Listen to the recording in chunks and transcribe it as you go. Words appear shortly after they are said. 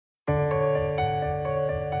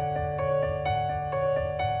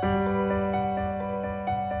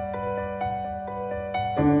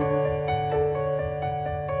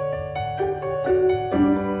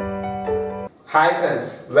Hi friends,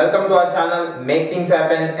 welcome to our channel Make Things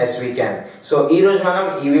Happen as We Can. So ee roju manam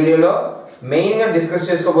ee video lo main ga discuss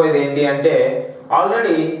chesukoboyedi enti ante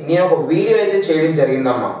already nenu oka video aithe cheyadam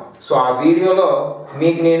jarigindamma. So aa video lo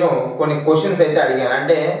meeku nenu konni questions aithe adiganu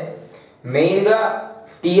ante main ga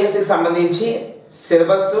TS ki sambandhinchi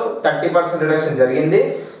syllabus 30% reduction jarigindi.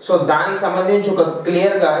 So దానికి సంబంధించి ఒక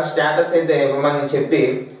clear గా status అయితే ఇవ్వమని చెప్పి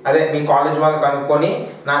అదే మీ college వాళ్ళు కనుక్కొని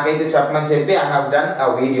నాకైతే చెప్పమని చెప్పి I have done a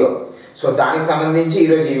video. So దానికి సంబంధించి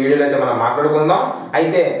ఈరోజు ఈ వీడియోలో అయితే మనం మాట్లాడుకుందాం.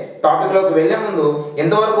 అయితే టాపిక్ లోకి వెళ్లే ముందు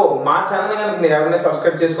ఇంతవరకు మా ఛానల్ కనుక మీరు ఎవరైనా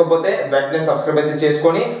సబ్స్క్రైబ్ చేసుకోకపోతే వెంటనే సబ్స్క్రైబ్ అయితే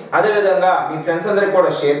చేసుకొని అదే విధంగా మీ ఫ్రెండ్స్ అందరికి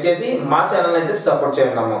కూడా షేర్ చేసి మా ఛానల్ అయితే సపోర్ట్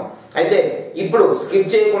చేయండి అమ్మా. అయితే ఇప్పుడు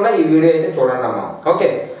స్కిప్ చేయకుండా ఈ వీడియో అయితే చూడండి అమ్మా. ఓకే,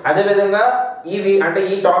 అదే విధంగా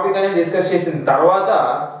ఈ టాపిక్ అనేది డిస్కస్ చేసిన తర్వాత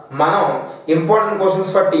మనం ఇంపార్టెంట్ క్వశ్చన్స్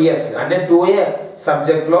ఫర్ టీఎస్ అంటే 2A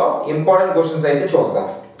సబ్జెక్ట్ లో ఇంపార్టెంట్ క్వశ్చన్స్ అయితే చూద్దాం.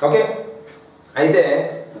 ఓకే, అయితే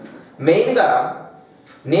మెయిన్ గా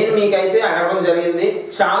నేను మీకైతే అడగడం జరిగింది,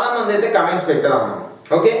 చాలా మంది అయితే కమెంట్స్ పెట్టారమ్మా.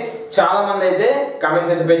 ఓకే, చాలా మంది అయితే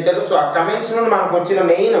కమెంట్స్ అయితే పెట్టారు. సో ఆ కమెంట్స్ నుండి మనకు వచ్చిన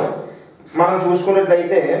మెయిన్ మనం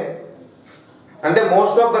చూసుకున్నట్లయితే అంటే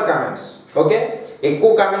most of the comments, okay, ఎక్కువ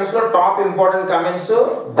కమెంట్స్ లో టాప్ ఇంపార్టెంట్ కమెంట్స్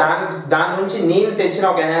దాని నుంచి నేను తెచ్చిన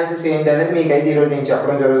ఒక అనాలిసిస్ ఏంటి అనేది మీకు అయితే ఈరోజు నేను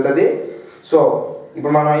చెప్పడం జరుగుతుంది. సో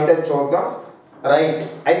ఇప్పుడు మనం అయితే చూద్దాం. రైట్,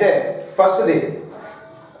 అయితే ఫస్ట్ది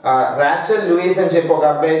రాచల్ లూయిస్ అని చెప్పి ఒక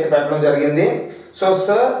అబ్బాయి అయితే పెట్టడం జరిగింది. So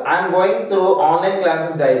sir, I'm going through online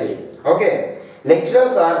classes daily. Okay,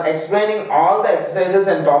 lecturers are explaining all the exercises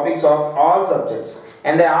and topics of all subjects,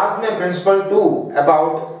 and I asked my principal too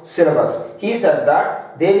about syllabus. He said that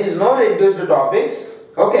there is no reduced topics.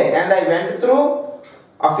 Okay, and I went through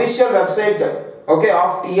official website, okay,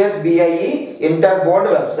 of TSBIE Interboard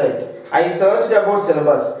website. I searched about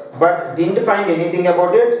syllabus but didn't find anything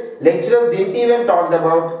about it. Lecturers didn't even talk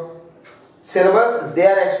about syllabus. They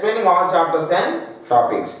are explaining all chapters and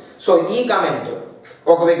topics. So ee comment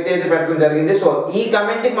ఒక వ్యక్తి అయితే పెట్టడం జరిగింది. So ఈ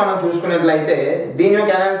comment కి మనం చూసుకున్నట్లయితే దీని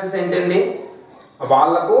యొక్క అనాలిసిస్ ఏంటండి,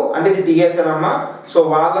 వాళ్ళకు అంటే ఇది టీఎస్ఎల్ అమ్మా. సో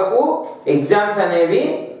వాళ్ళకు ఎగ్జామ్స్ అనేవి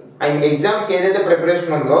ఎగ్జామ్స్ కి ఏదైతే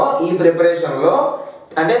ప్రిపరేషన్ ఉందో ఈ ప్రిపరేషన్ లో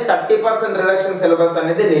అంటే 30% రిడక్షన్ సిలబస్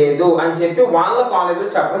అనేది లేదు అని చెప్పి వాళ్ళ కాలేజీలో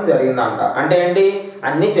చెప్పడం జరిగిందంట. అంటే ఏంటి,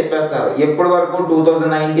 అన్ని చెప్పేస్తున్నారు. ఎప్పటి వరకు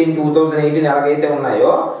 2019 2018 ఎలాగైతే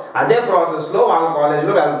ఉన్నాయో అదే ప్రాసెస్ లో వాళ్ళ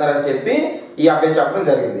కాలేజీలో వెళ్తారని చెప్పి ఈ అబ్బాయి చెప్పడం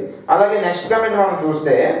జరిగింది. అలాగే నెక్స్ట్ కమెంట్ మనం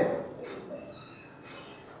చూస్తే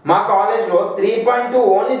మా కాలేజ్లో 3.2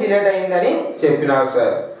 ఓన్లీ డిలేట్ అయిందని చెప్పినారు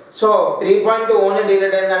సార్. సో 3.2 ఓన్లీ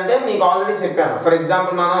డిలేట్ అయిందంటే మీకు ఆల్రెడీ చెప్పాను. ఫర్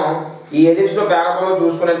ఎగ్జాంపుల్ మనం ఈ ఎలిప్స్ లో పారాబోలో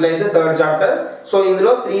చూసుకున్నట్లయితే 3rd చాప్టర్, సో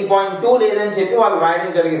ఇందులో 3.2 లేదని చెప్పి వాళ్ళు రాయడం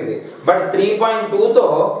జరిగింది. బట్ 3.2తో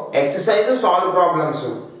ఎక్సర్సైజ్ సాల్వ్ ప్రాబ్లమ్స్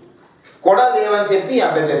కూడా లేవని చెప్పి ఈ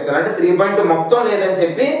అబ్బాయి చెప్తారు. అంటే 3.2 మొత్తం లేదని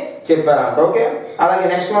చెప్పి చెప్పారంట. ఓకే, అలాగే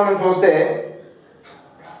నెక్స్ట్ మనం చూస్తే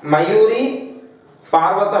మయూరి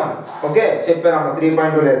పార్వతం, ఓకే, చెప్పారమ్మ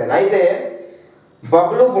 3.2 లేదని. అయితే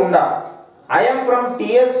బబ్లు గుండా, ఐఎమ్ ఫ్రమ్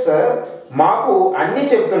టిఎస్ సార్, మాకు అన్ని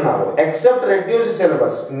చెప్తున్నారు ఎక్సెప్ట్ రెడ్యూస్డ్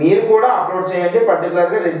సిలబస్. మీరు కూడా అప్లోడ్ చేయండి,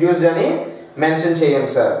 పర్టికులర్గా రెడ్యూస్డ్ అని మెన్షన్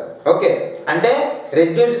చేయండి సార్. ఓకే, అంటే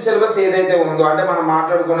రెడ్యూస్డ్ సిలబస్ ఏదైతే ఉందో అంటే మనం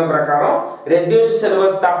మాట్లాడుకునే ప్రకారం రెడ్యూస్డ్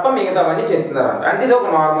సిలబస్ తప్ప మిగతావన్నీ చెప్తున్నారంట. అంటే ఇది ఒక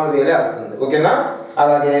నార్మల్ వేలే అవుతుంది. ఓకేనా,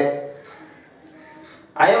 అలాగే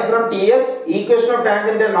I'm from TS, equation of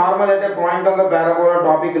tangent and normal at a point on the parabola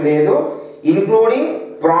topic లేదు, ఇన్క్లూడింగ్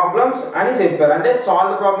ప్రాబ్లమ్స్ అని చెప్పారు. అంటే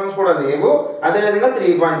సాల్వ్ ప్రాబ్లమ్స్ కూడా లేవు, అదేవిధంగా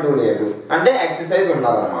 3.2 లేదు, అంటే ఎక్సర్సైజ్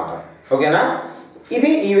ఉన్నదన్నమాట. ఓకేనా,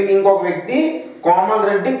 ఇది ఇంకొక వ్యక్తి కోమల్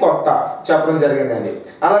రెడ్డి కొత్త చెప్పడం జరిగిందండి.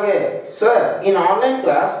 అలాగే sir, in online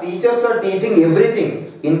class teachers are teaching everything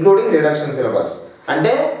including reduction syllabus.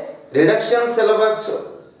 అంటే రిడక్షన్ సిలబస్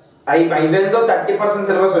అయిపోయిందో 30%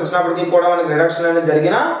 సిలబస్ వచ్చినప్పటికీ కూడా మనకి రిడక్షన్ అనేది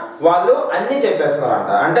జరిగినా వాళ్ళు అన్ని చెప్పేస్తున్నారంట.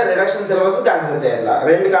 అంటే రిడక్షన్ సిలబస్ క్యాన్సిల్ చేయాలి.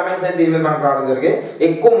 2 కామెంట్స్ అయితే దీని మీద మనకు రావడం జరిగి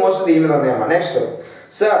ఎక్కువ మోస్ట్ దీని మీద ఉన్నాయమ్మా. నెక్స్ట్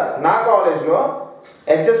సార్, నా కాలేజ్లో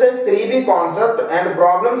exercise 3B concept and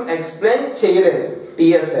problems explain చేయలేదు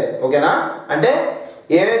టీఎస్ఐ. ఓకేనా, అంటే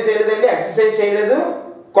ఏమేమి చేయలేదండి, ఎక్సర్సైజ్ చేయలేదు,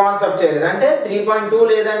 కాన్సెప్ట్ చేయలేదు. అంటే 3.2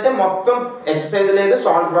 లేదంటే మొత్తం ఎక్సర్సైజ్ లేదు,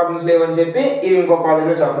 సాల్వ్ ప్రాబ్లమ్స్ లేవు అని చెప్పి ఇది ఇంకో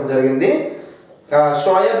కాలేజ్లో చెప్పడం జరిగింది.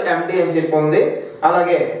 షోయబ్ ఎండి అని చెప్పి ఉంది.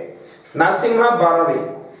 అలాగే నరసింహ భారవి,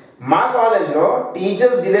 మా కాలేజ్లో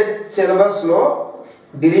టీచర్స్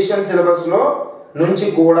డిలీషన్ సిలబస్లో నుంచి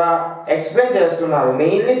కూడా ఎక్స్ప్లెయిన్ చేస్తున్నారు,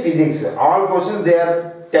 mainly physics. All questions they are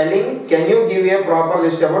telling, can you give a proper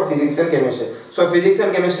list about physics and chemistry. So physics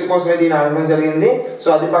and chemistry కోసమే దీన్ని అడగడం జరిగింది. సో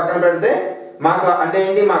అది పక్కన పెడితే అంటే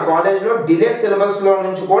ఏంటి, మా కాలేజ్లో డిలేట్ సిలబస్లో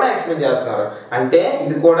నుంచి కూడా ఎక్స్ప్లెయిన్ చేస్తున్నారు. అంటే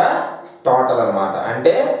ఇది కూడా టోటల్ అన్నమాట.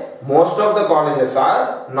 అంటే most of the colleges are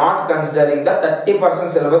not considering the 30%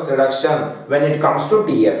 syllabus reduction when it comes to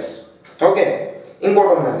TS. Okay,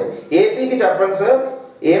 ఇంకోటి ఉందండి, ఏపీకి చెప్పండి సార్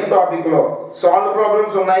ఏం టాపిక్లో సాల్వ్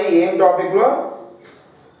ప్రాబ్లమ్స్ ఉన్నాయి, ఏం టాపిక్లో,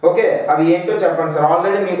 ఓకే అవి ఏంటో చెప్పండి సార్.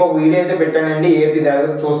 ఆల్రెడీ మీకు ఒక వీడియో అయితే పెట్టానండి, ఏపీ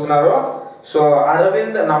దగ్గర చూస్తున్నారు. So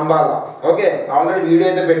Arvind నంబాలా, okay already video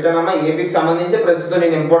అయితే పెట్టానమ్మా. ఏపీకి సంబంధించి ప్రస్తుతం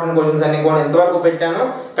నేను ఇంపార్టెంట్ క్వశ్చన్స్ అన్ని కూడా ఎంతవరకు పెట్టాను,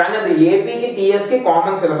 కానీ అది ఏపీకి టీఎస్కి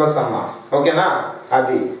కామన్ సిలబస్ అమ్మా, ఓకేనా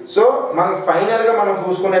అది. సో మనకి ఫైనల్గా మనం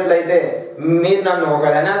చూసుకున్నట్లయితే మీరు నన్ను ఒక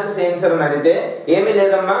అనాలిసిస్ ఏం సార్ అని అడిగితే ఏమీ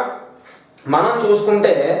లేదమ్మా, మనం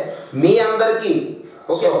చూసుకుంటే మీ అందరికీ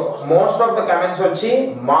so most of the comments వచ్చి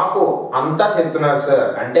మాకు అంతా చెప్తున్నారు సార్,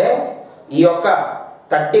 అంటే ఈ యొక్క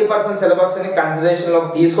 30% సిలబస్ని కన్సిడరేషన్లోకి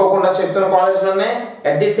తీసుకోకుండా చెప్తున్న కాలేజ్లోనే,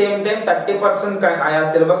 అట్ ది సేమ్ టైం 30% ఆ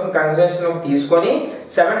సిలబస్ని కన్సిడరేషన్లోకి తీసుకొని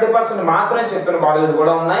 70% మాత్రమే చెప్తున్న కాలేజీలు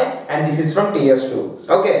కూడా ఉన్నాయి. And this is from TS2.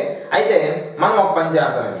 Okay, అయితే మనం ఒక పని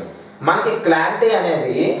చేద్దామండి, మనకి క్లారిటీ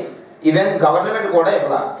అనేది ఈవెన్ గవర్నమెంట్ కూడా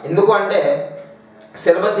ఇవ్వాలి. ఎందుకు అంటే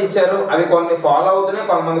సిలబస్ ఇచ్చారు, అవి కొన్ని ఫాలో అవుతున్నాయి,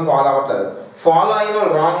 కొంతమంది ఫాలో అవ్వట్లేదు. ఫాలో అయిన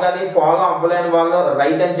వాళ్ళు రాంగ్ అని, ఫాలో అవ్వలేని వాళ్ళు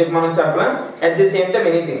రైట్ అని చెప్పి మనం చెప్పలేం. At the same time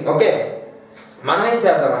anything. Okay, మనం ఏం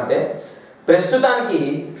చేద్దామంటే ప్రస్తుతానికి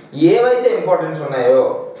ఏవైతే ఇంపార్టెన్స్ ఉన్నాయో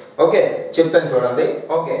ఓకే చెప్తాను చూడండి.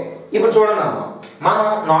 ఓకే ఇప్పుడు చూడండి అమ్మ, మనం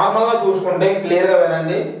నార్మల్గా చూసుకుంటే క్లియర్గా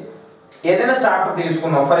వినండి. ఏదైనా చాప్టర్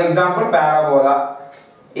తీసుకున్నాం, ఫర్ ఎగ్జాంపుల్ పారాబోలా,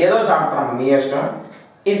 ఏదో చాప్టర్ అమ్మ మీ ఇష్టం.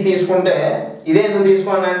 ఇది తీసుకుంటే ఇదే ఎందుకు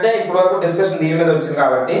తీసుకోండి అంటే ఇప్పటి వరకు డిస్కషన్ దీని మీద వచ్చింది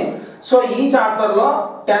కాబట్టి. సో ఈ చాప్టర్లో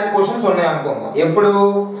 10 క్వశ్చన్స్ ఉన్నాయి అనుకుందాం. ఎప్పుడు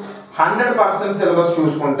 100% సిలబస్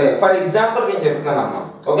చూసుకుంటే ఫర్ ఎగ్జాంపుల్ నేను చెప్తున్నాను అమ్మా,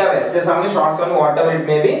 ఓకే ఎస్ఎస్ అని షార్ట్స్ అని what ever it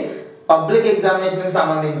may be, public ఎగ్జామినేషన్కి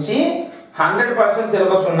సంబంధించి 100%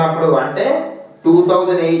 సిలబస్ ఉన్నప్పుడు అంటే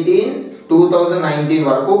 2018, 2019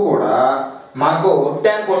 వరకు కూడా మనకు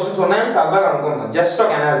 10 క్వశ్చన్స్ ఉన్నాయని సరదాగా అనుకుందాం, జస్ట్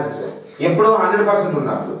ఒక అనాలిసిస్. ఎప్పుడు 100%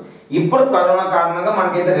 ఉన్నప్పుడు. ఇప్పుడు కరోనా కారణంగా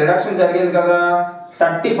మనకైతే రిడక్షన్ జరిగింది కదా,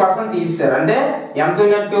 30% తీస్తారు, అంటే ఎంత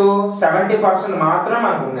ఉన్నట్టు 70% మాత్రం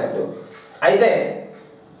మనకు ఉన్నట్టు. అయితే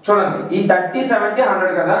చూడండి ఈ 30, 70,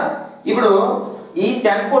 100 కదా, ఇప్పుడు ఈ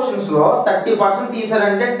 10 క్వశ్చన్స్లో 30%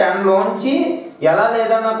 తీసారంటే 10లోంచి ఎలా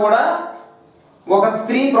లేదన్నా కూడా ఒక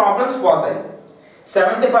 3 ప్రాబ్లమ్స్ పోతాయి.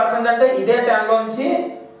 70% అంటే ఇదే 10లోంచి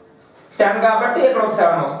 10 కాబట్టి ఇక్కడ ఒక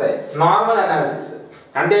 7 వస్తాయి. నార్మల్ అనాలిసిస్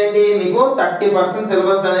అంటే ఏంటి, మీకు 30%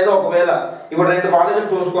 సిలబస్ అనేది ఒకవేళ ఇప్పుడు 2 కాలేజీలు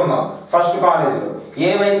చూసుకుందాం. ఫస్ట్ కాలేజీలు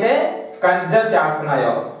ఏమైతే కన్సిడర్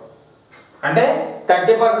చేస్తున్నాయో, అంటే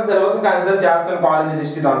 30% సిలబస్ కన్సిడర్ చేస్తున్న కాలేజీ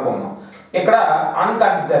లిస్ట్ ఇది అనుకుందాం. ఇక్కడ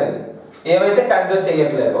అన్కన్సిడరింగ్ ఏవైతే కన్సిడర్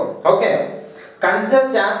చేయట్లేదు. ఓకే,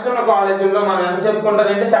 కన్సిడర్ చేస్తున్న కాలేజీల్లో మనం ఎంత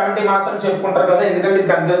చెప్పుకుంటారంటే 70 మాత్రం చెప్పుకుంటారు కదా, ఎందుకంటే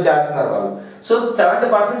ఇది కన్సిడర్ చేస్తున్నారు వాళ్ళు. సో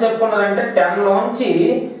 70% చెప్పుకున్నారంటే 10లోంచి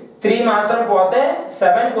 3 మాత్రం పోతే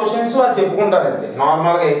 7 క్వశ్చన్స్ వాళ్ళు చెప్పుకుంటారండి.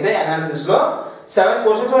 నార్మల్గా అయితే అనాలిసిస్ లో 7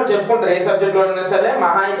 క్వశ్చన్స్ వాళ్ళు చెప్పుకుంటారు, ఏ సబ్జెక్ట్ లో అయినా సరే.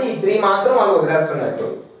 మహా అయితే ఈ 3 మాత్రం వాళ్ళు వదిలేస్తున్నట్టు,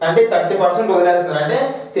 అంటే 30% వదిలేస్తున్నారు, అంటే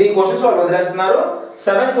 3 క్వశ్చన్స్ వాళ్ళు వదిలేస్తున్నారు.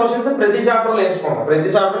 7 క్వశ్చన్స్ ప్రతి చాప్టర్ లో వేసుకున్నాం, ప్రతి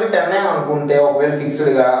చాప్టర్ కి 10 అనుకుంటే ఒకవేళ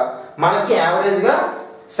ఫిక్స్డ్ గా మనకి యావరేజ్ గా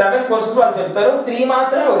 7 క్వశ్చన్స్ వాళ్ళు చెప్తారు, 3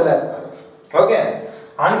 మాత్రమే వదిలేస్తారు. ఓకే,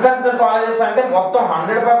 అన్కన్సిడర్ కాలేజెస్ అంటే మొత్తం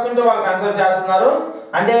 100% వాళ్ళు కన్సిడర్ చేస్తున్నారు,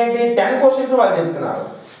 అంటే ఏంటి 10 క్వశ్చన్స్ వాళ్ళు చెప్తున్నారు.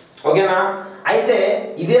 ఓకేనా, అయితే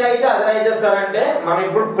ఇది రైట్ అది రైట్ సార్ అంటే మనం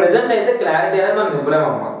ఇప్పుడు ప్రెసెంట్ అయితే క్లారిటీ అనేది మనం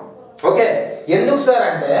ఇవ్వలేమమ్మా. ఓకే, ఎందుకు సార్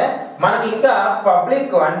అంటే మనకి ఇంకా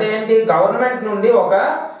పబ్లిక్ అంటే ఏంటి గవర్నమెంట్ నుండి ఒక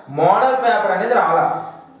మోడల్ పేపర్ అనేది రాలా.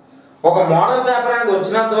 ఒక మోడల్ పేపర్ అనేది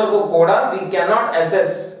వచ్చినంత వరకు కూడా we cannot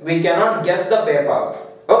assess, we cannot guess the paper.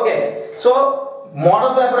 Okay, so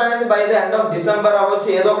model paper అనేది by the end of December అవ్వచ్చు,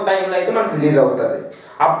 ఏదో ఒక టైంలో అయితే మనకి రిలీజ్ అవుతుంది.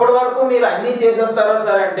 అప్పటి వరకు మీరు అన్ని చేసేస్తారా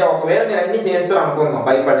సార్ అంటే ఒకవేళ మీరు అన్ని చేస్తారు అనుకుందాం,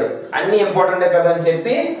 భయపడి అన్ని ఇంపార్టెంటే కదా అని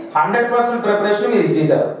చెప్పి 100% ప్రిపరేషన్ మీరు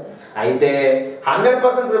ఇచ్చేసారు. అయితే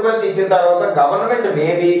 100% ప్రిపరేషన్ ఇచ్చిన తర్వాత గవర్నమెంట్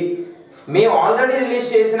మేబీ మేము ఆల్రెడీ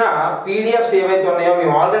రిలీజ్ చేసిన పీడిఎఫ్స్ ఏవైతే ఉన్నాయో,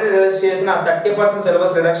 మేము ఆల్రెడీ రిలీజ్ చేసిన 30%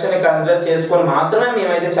 సిలబస్ రిడక్షన్ కన్సిడర్ చేసుకొని మాత్రమే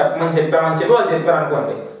మేమైతే చెప్పమని చెప్పామని చెప్పి వాళ్ళు చెప్పారు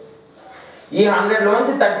అనుకోండి. ఈ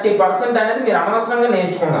 100లోంచి 30% అనేది మీరు అనవసరంగా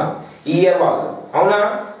నేర్చుకున్నారు ఈ ఇయర్ వాళ్ళు, అవునా?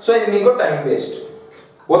 సో ఇది మీకు టైం వేస్ట్,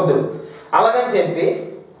 వద్దు. అలాగని చెప్పి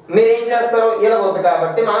మీరు ఏం చేస్తారు, ఇలా వద్దు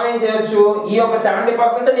కాబట్టి మనం ఏం చేయొచ్చు, ఈ యొక్క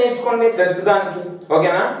 70% నేర్చుకోండి ప్రస్తుతానికి.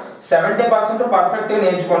 ఓకేనా, 70% పర్ఫెక్ట్గా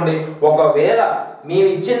నేర్చుకోండి. ఒకవేళ మేము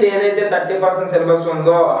ఇచ్చింది ఏదైతే 30% సిలబస్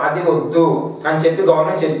ఉందో అది వద్దు అని చెప్పి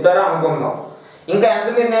గవర్నమెంట్ చెప్తారా అనుకుందాం, ఇంకా ఎంత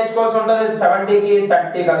మీరు నేర్చుకోవాల్సి ఉంటుంది, 70కి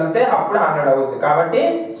 30 కలిపితే అప్పుడు 100 అవుతుంది. కాబట్టి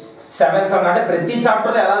 7 సమ్స్ అంటే ప్రతి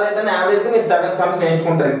చాప్టర్లో ఎలా లేదని యావరేజ్గా మీరు 7 సమ్స్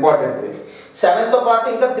నేర్చుకుంటారు ఇంపార్టెంట్. 7తో పాటు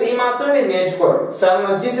ఇంకా 3 మాత్రం మీరు నేర్చుకోరు. 7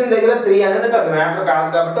 వచ్చేసిన దగ్గర 3 అనేది పెద్ద మ్యాటర్ కాదు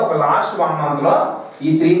కాబట్టి ఒక లాస్ట్ 1 మంత్లో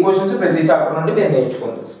ఈ 3 క్వశ్చన్స్ ప్రతి చాప్టర్ నుండి మీరు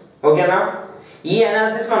నేర్చుకుంటారు. ఓకేనా, ఈ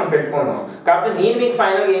అనాలిసిస్ మనం పెట్టుకుందాం. కాబట్టి నేను మీకు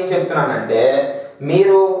ఫైనల్గా ఏం చెప్తున్నానంటే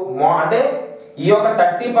మీరు అంటే ఈ యొక్క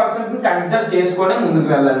 30% కన్సిడర్ చేసుకొని ముందుకు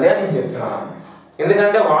వెళ్ళండి అని నేను చెప్తున్నాను.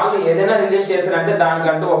 ఎందుకంటే వాళ్ళు ఏదైనా రిలీజ్ చేస్తారంటే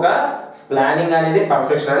దానికంటూ ఒక ప్లానింగ్ అనేది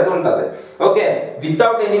పర్ఫెక్షన్ అనేది ఉంటుంది. Okay,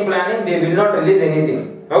 without any planning they will not release anything.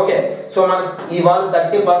 Okay, so మనకి ఈ వాళ్ళు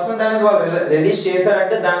 30% అనేది వాళ్ళు రిలీజ్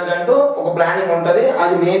చేశారంటే దానికంటూ ఒక ప్లానింగ్ ఉంటుంది.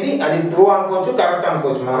 అది మేబీ అది ట్రూ అనుకోవచ్చు, కరెక్ట్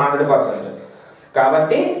అనుకోవచ్చు మన 100%.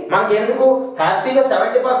 కాబట్టి మనకి ఎందుకు హ్యాపీగా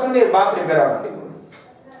 70% మీరు బాగా ప్రిపేర్ అవ్వండి.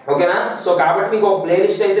 ఓకేనా? సో కాబట్టి మీకు ఒక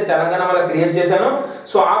ప్లేలిస్ట్ అయితే తెలంగాణ వల్ల క్రియేట్ చేశాను.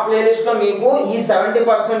 సో ఆ ప్లేలిస్ట్ లో మీకు ఈ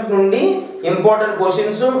 70% నుండి ఇంపార్టెంట్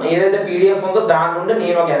క్వశ్చన్స్ ఏదైతే పీడిఎఫ్ ఉందో దాని నుండి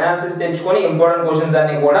నేను ఒక అనాలిసిస్ తెచ్చుకొని ఇంపార్టెంట్ క్వశ్చన్స్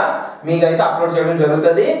అన్ని కూడా మీకు అయితే అప్లోడ్ చేయడం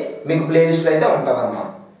జరుగుతుంది. మీకు ప్లేలిస్ట్ అయితే ఉంటుందన్నమాట.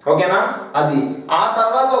 ఓకేనా? అది ఆ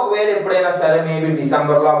తర్వాత ఒకవేళ ఎప్పుడైనా సరే మేబీ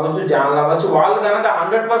డిసెంబర్లో అవ్వచ్చు, జాన్లో అవ్వచ్చు, వాళ్ళు కనుక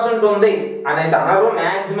 100% ఉంది అని అయితే అనరు.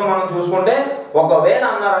 మ్యాక్సిమం మనం చూసుకుంటే ఒకవేళ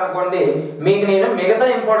అన్నారనుకోండి మీకు నేను మిగతా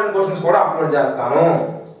ఇంపార్టెంట్ క్వశ్చన్స్ కూడా అప్లోడ్ చేస్తాను.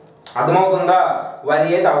 అర్థమవుతుందా? వరి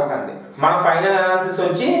అయితే అవ్వకండి. మన ఫైనల్ అనాలిసిస్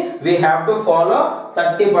వచ్చి we have to follow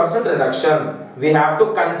 30% reduction. We have to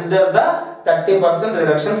consider the 30%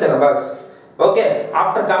 reduction syllabus. Okay,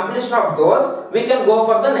 after completion of those we can go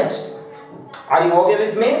for the next. Are you okay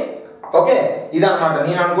with me? Okay, ఇదన్నమాట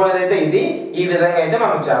నేను అనుకునేది అయితే ఇది. ఈ విధంగా అయితే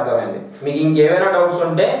మనం చేద్దామండి. మీకు ఇంకేమైనా డౌట్స్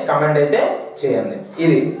ఉంటే కమెంట్ అయితే చేయండి.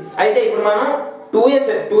 ఇది అయితే ఇప్పుడు మనం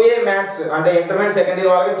 2A మ్యాథ్స్ అంటే ఇంటర్మీడియట్ సెకండ్ ఇయర్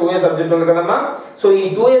వాళ్ళకి 2A సబ్జెక్ట్ ఉంది కదమ్మా. సో ఈ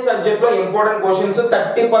 2A సబ్జెక్ట్ లో ఇంపార్టెంట్ క్వశ్చన్స్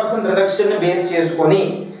 30% రిడక్షన్ ని బేస్ చేసుకొని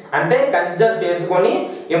అంటే కన్సిడర్ చేసుకొని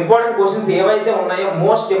ఇంపార్టెంట్ క్వశ్చన్స్ ఏవైతే ఉన్నాయో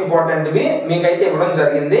మోస్ట్ ఇంపార్టెంట్వి మీకైతే ఇవ్వడం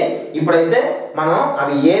జరిగింది. ఇప్పుడైతే మనం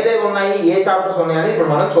అవి ఏవేవి ఉన్నాయి, ఏ చాప్టర్స్ ఉన్నాయని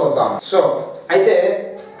ఇప్పుడు మనం చూద్దాం. సో అయితే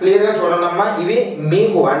క్లియర్ గా చూడండి అమ్మా, ఇవి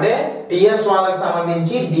మీకు అంటే టిఎస్ వాళ్ళకి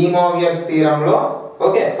సంబంధించి డిమోవియస్ థీరంలో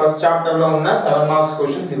ఓకే ఫస్ట్ చాప్టర్ లో ఉన్న 7 మార్క్స్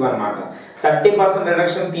క్వశ్చన్స్ ఇవన్నమాట. 30%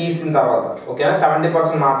 రిడక్షన్ తీసిన తర్వాత ఓకేనా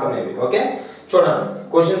 70% మాత్రమే ఇవి. ఓకే, చూడండి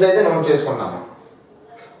క్వశ్చన్స్ అయితే నోట్ చేసుకుంటాము.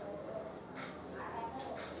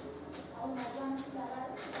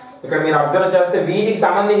 ఇక్కడ మీరు అబ్జర్వ్ చేస్తే వీటికి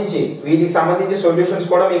సంబంధించి సొల్యూషన్స్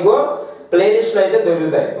కూడా మీకు ప్లేలిస్ట్ లో అయితే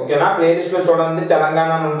దొరుకుతాయి. ఓకేనా? ప్లేలిస్ట్ లో చూడండి తెలంగాణ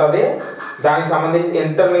అని ఉంటుంది, దానికి సంబంధించి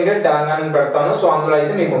ఇంటర్మీడియట్ తెలంగాణ పెడతాను. సో అందులో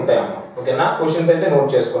అయితే మీకు ఉంటాయమ్మా. ఓకేనా? క్వశ్చన్స్ అయితే నోట్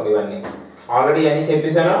చేసుకోండి. ఇవన్నీ ఆల్రెడీ అన్ని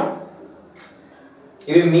చెప్పేశాను.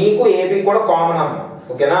 ఇవి మీకు ఏపీ కూడా కామన్ అమ్మ.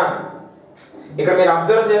 ఓకేనా? ఇక్కడ మీరు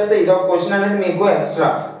అబ్జర్వ్ చేస్తే ఇది ఒక క్వశ్చన్ అనేది మీకు ఎక్స్ట్రా.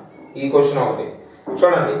 ఈ క్వశ్చన్ ఒకటి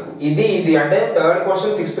చూడండి, ఇది అంటే third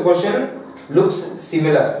question, sixth question looks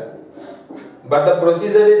similar but the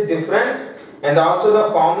procedure is different and also the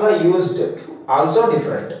formula used also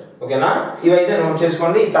different. ఓకేనా? ఇవైతే నోట్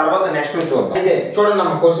చేసుకోండి. తర్వాత నెక్స్ట్ చూద్దాం. అయితే చూడండి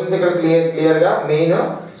అమ్మ క్వశ్చన్స్ ఇక్కడ క్లియర్ గా మెయిన్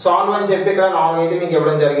సాల్వ్ అని చెప్పి ఇక్కడ 4 అయితే మీకు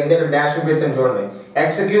ఇవ్వడం జరిగింది. ఇక్కడ డాష్ పెట్టాను చూడండి.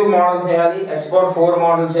 x³ మోడల్ చేయాలి, x⁴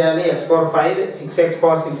 మోడల్ చేయాలి, x⁴,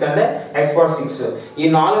 6x⁴ అంటే x⁴. ఈ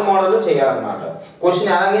 4 మోడల్ చేయాలన్నమాట.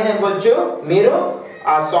 క్వశ్చన్ ఎలాగైనా ఇవ్వచ్చు, మీరు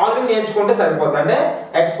ఆ సాల్వింగ్ నేర్చుకుంటే సరిపోతుంది. అంటే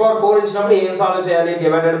x⁴ ఇచ్చినప్పుడు ఏం సాల్వ్ చేయాలి,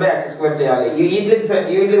 డివైడెడ్ బై x² చేయాలి.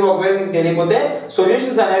 వీటికి ఒకవేళ మీకు తెలియకపోతే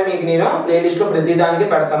సొల్యూషన్స్ అనేవి మీకు నేను ప్లేలిస్ట్ లో ప్రతి దానికి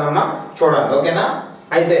పెడతానమ్మా, చూడండి. ఓకేనా?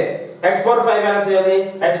 అయితే x⁴ ఎలా చేయాలి,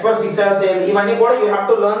 x⁴ ఎలా చేయాలి, ఇవన్నీ కూడా you have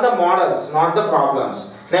to learn the models not the problems.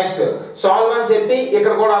 Next solve అని చెప్పి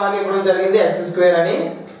ఇక్కడ కూడా అలాగే ఇవ్వడం జరిగింది x² అని.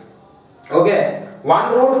 Okay, one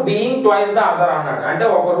root being twice the other అన్నాడు. అంటే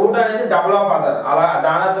ఒక రూట్ అనేది డబుల్ ఆఫ్ అదర్, అలా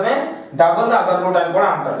దాని అర్థమే డబుల్ ద అదర్ రూట్ అని కూడా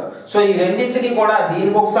అంటాడు. సో ఈ రెండింటికి కూడా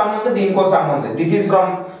దీనికి ఒక సమ్ ఉంది, దీనికి ఒక సమ్ ఉంది. This is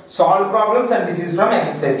from solve problems and this is from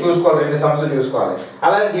exercise. చూసుకోవాలి, 2 సమ్స్ చూసుకోవాలి.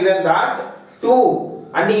 అలాగే గివెన్ దట్ 2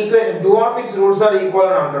 అంటే equation 2 of it's roots are equal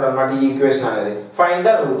అని అంటాడు అన్నమాట. ఈ ఈక్వేషన్ అనేది ఫైండ్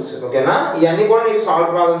ద రూట్స్. ఓకేనా? ఇవన్నీ కూడా మీకు సాల్వ్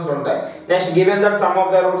ప్రాబ్లమ్స్ ఉంటాయి. Next given that some of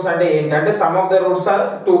the roots అంటే ఏంటంటే some of the roots are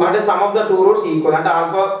 2 అంటే some of the 2 roots equal అంటే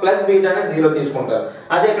ఆల్ఫా ప్లస్ బీటా అంటే 0 తీసుకుంటారు.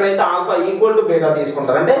 అదే ఎక్కడైతే ఆల్ఫా ఈక్వల్ టు బీటా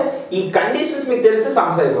తీసుకుంటారు. అంటే ఈ కండిషన్స్ మీకు తెలిస్తే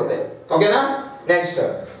సమ్స్ అయిపోతాయి. ఓకేనా? నెక్స్ట్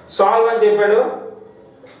సాల్వ్ అని చెప్పాడు,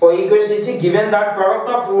 ఓ ఈక్వేషన్ ఇచ్చి given that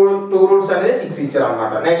product of 2 roots అనేది 6 ఇచ్చారు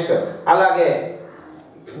అన్నమాట. నెక్స్ట్ అలాగే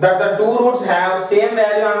that the 2 roots have same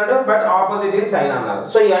value అన్నాడు బట్ ఆపోజిట్ ఇన్ సైన్ అన్నారు.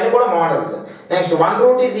 సో ఇవన్నీ కూడా models. Next 1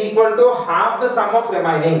 root is equal to half the sum of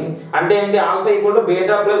remaining అంటే ఏంటి, alpha equal to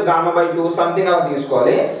beta plus gamma by 2 something అలా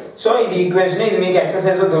తీసుకోవాలి. So ఇది equation, ఇది మీకు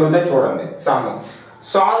ఎక్సర్సైజ్ లో దొరుకుతాయి చూడండి. సమ్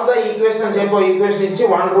సాల్వ్ ద ఈక్వేషన్ అని చెప్పి ఈక్వేషన్ ఇచ్చి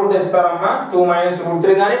 1 రూట్ ఇస్తారమ్మా, 2 -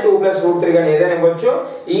 √3 కానీ 2 + √3 కానీ ఏదైనా ఇవ్వచ్చు.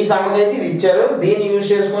 ఈ సమ్ అయితే ఇది ఇచ్చారు, దీన్ని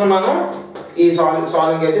యూజ్ చేసుకుని మనం ఈ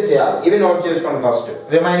సాల్వింగ్ అయితే చేయాలి. ఇవి నోట్ చేసుకోండి ఫస్ట్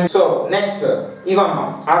రిమైనింగ్. సో నెక్స్ట్ ఇవమ్మా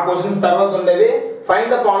ఆ క్వశ్చన్స్ తర్వాత ఉండేవి.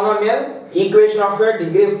 Find the polynomial equation of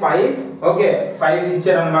degree 5. Okay 5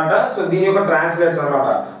 ఇచ్చారన్నమాట. So దీని యొక్క ట్రాన్స్లేట్స్ అన్నమాట.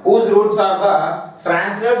 Whose roots are the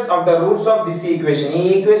translates of the roots of this equation. ఈ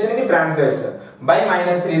ఈక్వేషన్ కి ట్రాన్స్లేట్స్ బై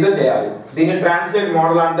 -3 తో చేయాలి. దీన్ని ట్రాన్స్లేట్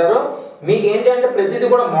మోడల్ అంటారు. మీకు ఏంటంటే ప్రతిదీ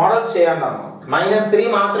కూడా మోడల్స్ చేయండి అమ్మా. -3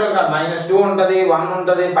 మాత్రమే కాదు, -2 ఉంటుంది, 1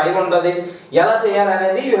 ఉంటుంది, 5 ఉంటుంది. ఎలా చేయాలి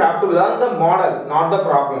అనేది you have to learn the model, not the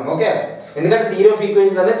problem. Okay, ఎందుకంటే థియరీ ఆఫ్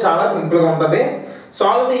ఈక్వేషన్స్ అనేది చాలా సింపుల్ గా ఉంటుంది.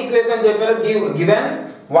 సాల్వ్ ద ఈక్వేషన్ అని చెప్పారు. Given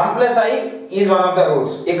 1 + i is one of the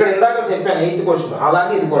roots. ఇక్కడ ఇందాక చెప్పాను 8th క్వశ్చన్,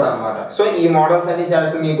 అలాగే ఇది కూడా అన్నమాట. సో ఈ మోడల్స్ అన్ని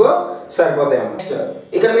చేస్తే మీకు సరిపోతాయి అన్నమాట.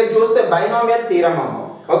 ఇక్కడ మీరు చూస్తే బైనామియల్ థీరం అమ్మ.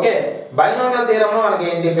 ఓకే, బైనామియల్ థీరం లో మనకి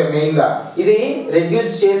ఏంటి మెయిన్ గా ఇది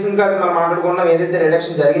రెడ్యూస్ చేసిన కదా మనం మాట్లాడుకున్నాం. ఏదైతే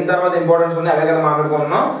రిడక్షన్ జరిగిన తర్వాత ఇంపార్టెన్స్ ఉన్నాయి అవే కదా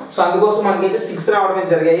మాట్లాడుకున్నాం. సో అందుకోసం మనకి అయితే 6 రావడమే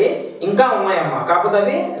జరిగాయి, ఇంకా ఉన్నాయమ్మా, కాకపోతే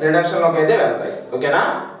అవి రిడక్షన్ లోకి అయితే వెళ్తాయి. ఓకేనా,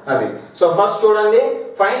 అది. సో ఫస్ట్ చూడండి,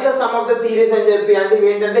 find the sum of the series అని చెప్పి అంటే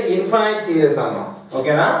ఏంటంటే ఇన్ఫైనైట్ సిరీస్ అమ్మా.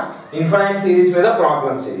 ఓకేనా, ఇన్ఫైనైట్ సిరీస్ మీద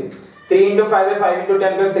ప్రాబ్లమ్స్ ఇది. 3 × 5 5 ×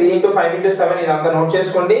 10 + 3 × 5 × 7 ఇదంతా నోట్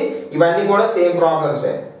చేసుకోండి. ఇవన్నీ కూడా సేమ్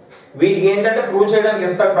ప్రాబ్లమ్సే. వీటికి ఏంటంటే ప్రూవ్ చేయడానికి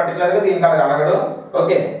ఇస్తాడు పర్టికులర్ గా, దీనికి అలా అడగడు.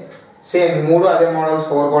 ఓకే, సేమ్ 3 అదే మోడల్స్,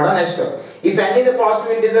 4 కూడా. Next if n is a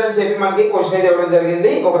positive integer అని చెప్పి మనకి క్వశ్చన్ అయితే ఇవ్వడం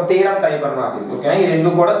జరిగింది, ఒక థీరం టైప్ అన్నమాట. ఓకే, ఈ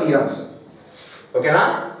రెండు కూడా థీరమ్స్. ఓకేనా,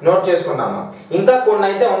 నోట్ చేసుకున్నాము. ఇంకా కొన్ని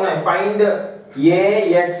అయితే ఉన్నాయి, ఫైండ్ a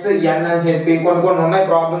x n అని చెప్పి కొన్ని ఉన్నాయి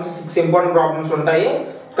ప్రాబ్లమ్స్. 6 ఇంపార్టెంట్ ప్రాబ్లమ్స్ ఉంటాయి,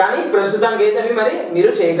 కానీ ప్రస్తుతానికి అయితే అవి మరి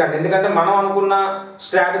మీరు చేయకండి. ఎందుకంటే మనం అనుకున్న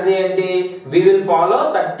స్ట్రాటజీ ఏంటి, వి విల్ ఫాలో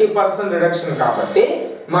 30% రిడక్షన్ కాబట్టి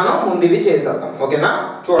మనం ముందు ఇవి చేసేద్దాం. ఓకేనా,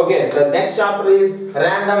 okay. The next chapter is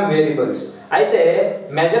random variables. అయితే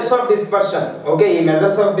మెజర్స్ ఆఫ్ డిస్పర్షన్. ఓకే, ఈ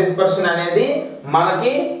మెజర్స్ ఆఫ్ డిస్పర్షన్ అనేది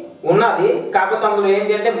మనకి ఉన్నది, కాకపోతే అందులో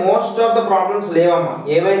ఏంటి అంటే మోస్ట్ ఆఫ్ ద ప్రాబ్లమ్స్ లేవమ్మా.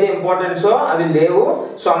 ఏవైతే ఇంపార్టెంట్సో అవి లేవు.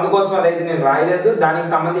 సో అందుకోసం అదైతే నేను రాయలేదు. దానికి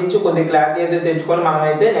సంబంధించి కొద్ది క్లారిటీ అయితే తెచ్చుకొని మనం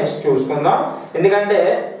అయితే నెక్స్ట్ చూసుకుందాం. ఎందుకంటే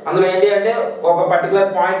అందులో ఏంటి అంటే ఒక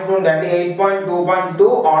పర్టికులర్ పాయింట్ నుండి అంటే 8.2.2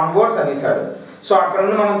 ఆన్వర్డ్స్ అనేసాడు. సో అక్కడ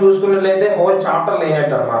నుండి మనం చూసుకున్నట్లయితే హోల్ చాప్టర్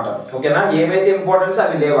లేనట్టు అనమాట. ఓకేనా, ఏవైతే ఇంపార్టెన్స్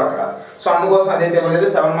అవి లేవు అక్కడ. సో అందుకోసం అదైతే ఇవ్వలేదు.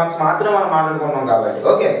 7 మార్క్స్ మాత్రం మనం మాట్లాడుకున్నాం కాబట్టి.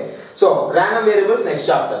 Okay, so random variables next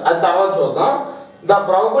chapter, అది తర్వాత చూద్దాం. ద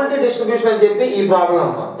ప్రాబబిలిటీ డిస్ట్రిబ్యూషన్ అని చెప్పి ఈ ప్రాబ్లం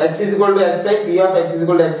అమ్మా. x = xi, p of x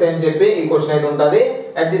 = xi అని చెప్పి ఈ క్వశ్చన్ అయితే ఉంటుంది.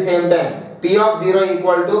 At the same time p of 0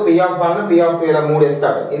 = p of 1, p of 2 ఇలా 3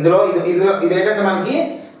 ఇస్తాడు. ఇందులో ఇది ఏంటంటే మనకి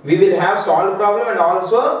we will have solved problem and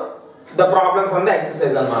also the problem from the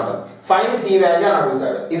exercise అన్నమాట. ఫైండ్ c వాల్యూ అని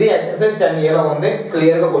అడుగుతాడు. ఇది ఎక్సర్సైజ్ 10A లో ఉంది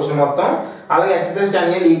క్లియర్ గా క్వశ్చన్ మొత్తం. అలాగే ఎక్సర్సైజ్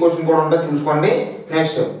 10A ఈ క్వశ్చన్ కూడా ఉంటుంది, చూసుకోండి.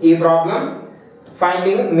 నెక్స్ట్ ఈ problem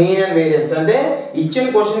finding mean and variance, అంటే ఇచ్చిన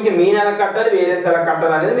క్వశ్చన్ కి మీన్ ఎలా కట్టాలి, వేరియన్స్ ఎలా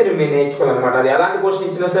కట్టాలి అనేది మీరు నేర్చుకోవాలన్నమాట. అది ఎలాంటి క్వశ్చన్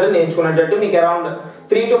ఇచ్చినా సరే నేర్చుకునేటట్టు మీకు అరౌండ్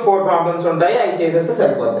 3 to 4 ప్రాబ్లమ్స్ ఉంటాయి, అవి చేసేస్తే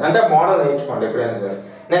సరిపోద్ది. అంటే మోడల్ నేర్చుకోండి ఎప్పుడైనా సరే.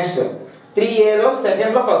 నెక్స్ట్ 3A లో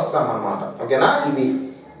సెకండ్ లో ఫస్ట్ సమ్ అన్నమాట. ఓకేనా,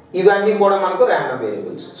 ఇవన్నీ కూడా మనకు ర్యాండమ్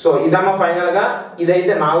వేరియబుల్స్. సో ఇదమ్మా ఫైనల్ గా,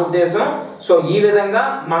 ఇదైతే నా ఉద్దేశం. సో ఈ విధంగా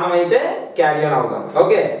మనం అయితే క్యారీ ఆన్ అవుదాం.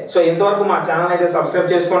 ఓకే, సో ఇంతవరకు మా ఛానల్ అయితే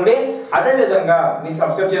సబ్స్క్రైబ్ చేసుకోండి. అదే విధంగా మీకు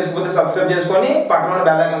సబ్స్క్రైబ్ చేసుకోకపోతే సబ్స్క్రైబ్ చేసుకొని పక్కన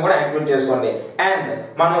బెల్ ఐకాన్ కూడా యాక్టివేట్ చేసుకోండి. అండ్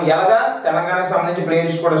మనం ఎలాగా తెలంగాణకు సంబంధించి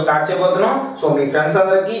ప్లేలిస్ట్ కూడా స్టార్ట్ చేయబోతున్నాం. సో మీ ఫ్రెండ్స్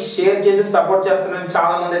అందరికి షేర్ చేసి సపోర్ట్ చేస్తారని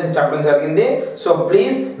చాలా మంది అయితే చెప్పడం జరిగింది. So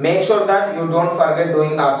please make sure that you don't forget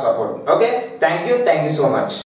doing our support. Okay, thank you so much.